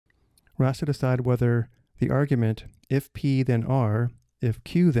We're asked to decide whether the argument if P then R, if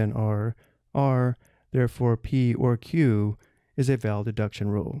Q then R, therefore P or Q is a valid deduction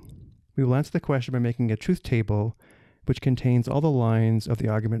rule. We will answer the question by making a truth table which contains all the lines of the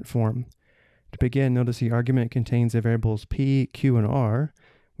argument form. To begin, notice the argument contains the variables P, Q, and R,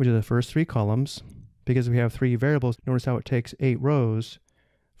 which are the first three columns. Because we have three variables, notice how it takes 8 rows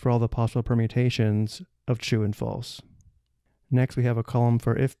for all the possible permutations of true and false. Next, we have a column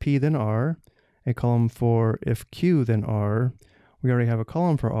for if P then R, a column for if Q then R. We already have a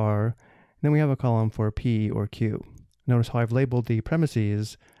column for R, and then we have a column for P or Q. Notice how I've labeled the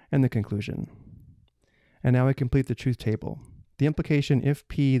premises and the conclusion. And now I complete the truth table. The implication if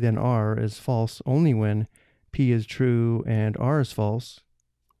P then R is false only when P is true and R is false.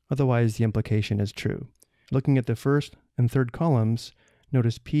 Otherwise, the implication is true. Looking at the first and third columns,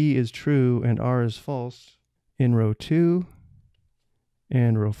 notice P is true and R is false in row 2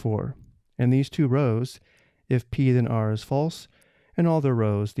 and row 4. And these two rows, if P then R is false, in all the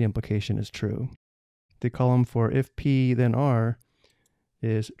rows, the implication is true. The column for if P then R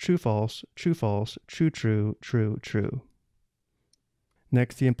is true, false, true, false, true, true, true, true.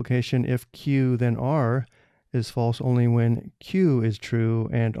 Next, the implication if Q then R is false only when Q is true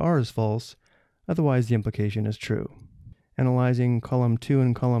and R is false, otherwise the implication is true. Analyzing column 2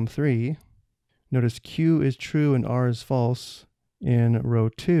 and column 3, notice Q is true and R is false in row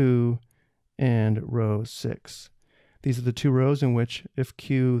 2 and row 6. These are the two rows in which if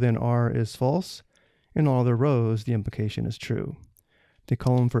Q then R is false, in all other rows the implication is true. The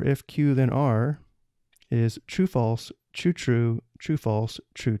column for if Q then R is true, false, true, true, true, false,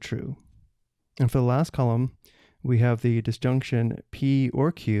 true, true. And for the last column, we have the disjunction P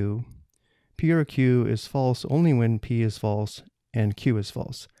or Q. P or Q is false only when P is false and Q is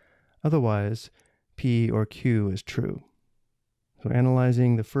false. Otherwise, P or Q is true. So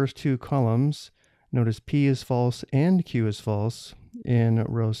analyzing the first two columns, notice P is false and Q is false in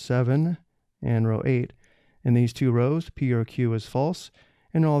row 7 and row 8. In these two rows, P or Q is false.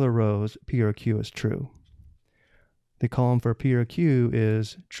 In all the rows, P or Q is true. The column for P or Q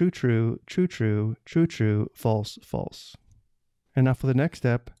is true, true, true, true, true, true, false, false. And now for the next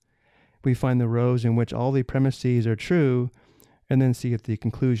step, we find the rows in which all the premises are true, and then see if the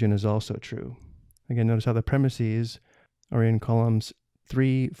conclusion is also true. Again, notice how the premises are in columns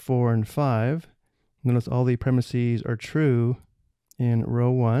 3, 4, and 5. Notice all the premises are true in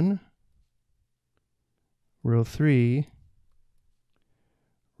row 1, row 3,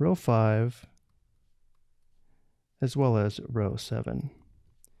 row 5, as well as row 7.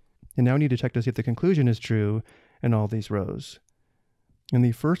 And now we need to check to see if the conclusion is true in all these rows. In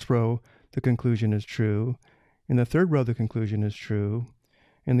the first row, the conclusion is true. In the third row, the conclusion is true.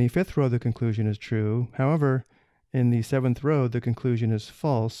 In the fifth row, the conclusion is true. However, in the seventh row, the conclusion is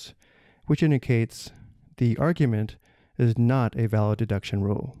false, which indicates the argument is not a valid deduction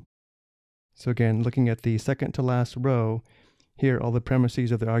rule. So again, looking at the second to last row, here all the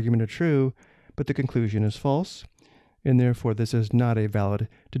premises of the argument are true, but the conclusion is false, and therefore this is not a valid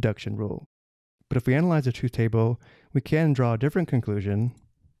deduction rule. But if we analyze the truth table, we can draw a different conclusion.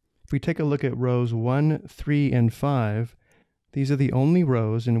 If we take a look at rows 1, 3, and 5, these are the only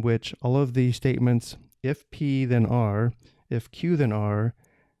rows in which all of the statements if P then R, if Q then R,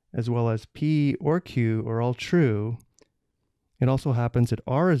 as well as P or Q are all true. It also happens that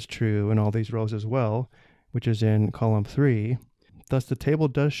R is true in all these rows as well, which is in column 3. Thus, the table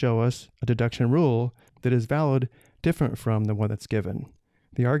does show us a deduction rule that is valid, different from the one that's given.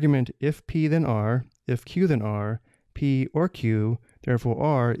 The argument if P then R, if Q then R, P or Q, therefore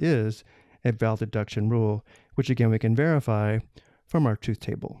R is a valid deduction rule, which again we can verify from our truth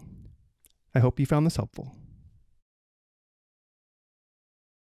table. I hope you found this helpful.